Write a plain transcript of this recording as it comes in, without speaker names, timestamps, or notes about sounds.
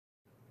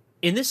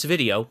In this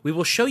video, we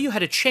will show you how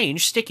to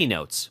change sticky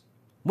notes.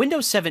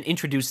 Windows 7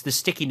 introduced the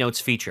sticky notes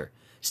feature.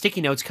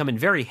 Sticky notes come in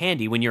very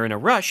handy when you're in a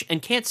rush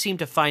and can't seem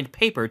to find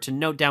paper to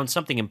note down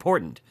something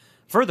important.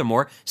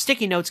 Furthermore,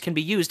 sticky notes can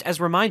be used as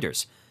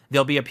reminders.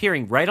 They'll be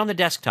appearing right on the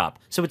desktop,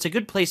 so it's a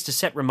good place to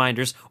set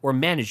reminders or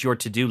manage your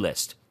to-do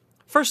list.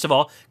 First of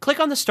all, click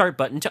on the Start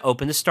button to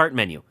open the Start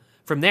menu.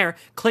 From there,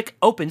 click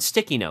Open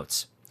Sticky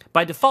Notes.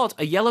 By default,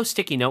 a yellow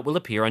sticky note will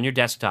appear on your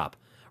desktop.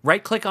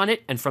 Right-click on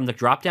it, and from the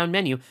drop-down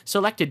menu,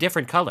 select a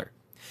different color.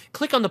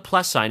 Click on the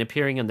plus sign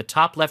appearing in the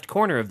top left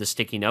corner of the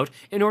sticky note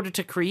in order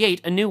to create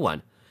a new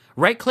one.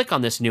 Right-click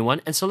on this new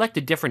one and select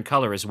a different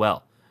color as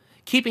well.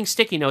 Keeping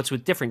sticky notes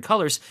with different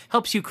colors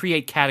helps you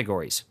create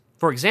categories.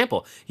 For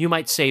example, you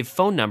might save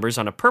phone numbers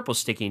on a purple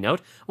sticky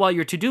note while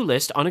your to-do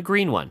list on a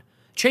green one.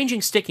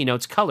 Changing sticky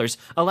notes' colors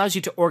allows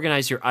you to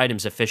organize your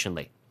items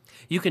efficiently.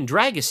 You can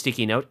drag a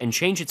sticky note and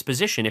change its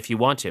position if you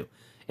want to.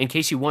 In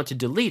case you want to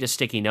delete a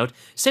sticky note,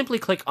 simply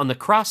click on the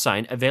cross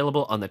sign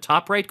available on the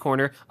top right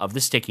corner of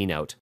the sticky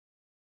note.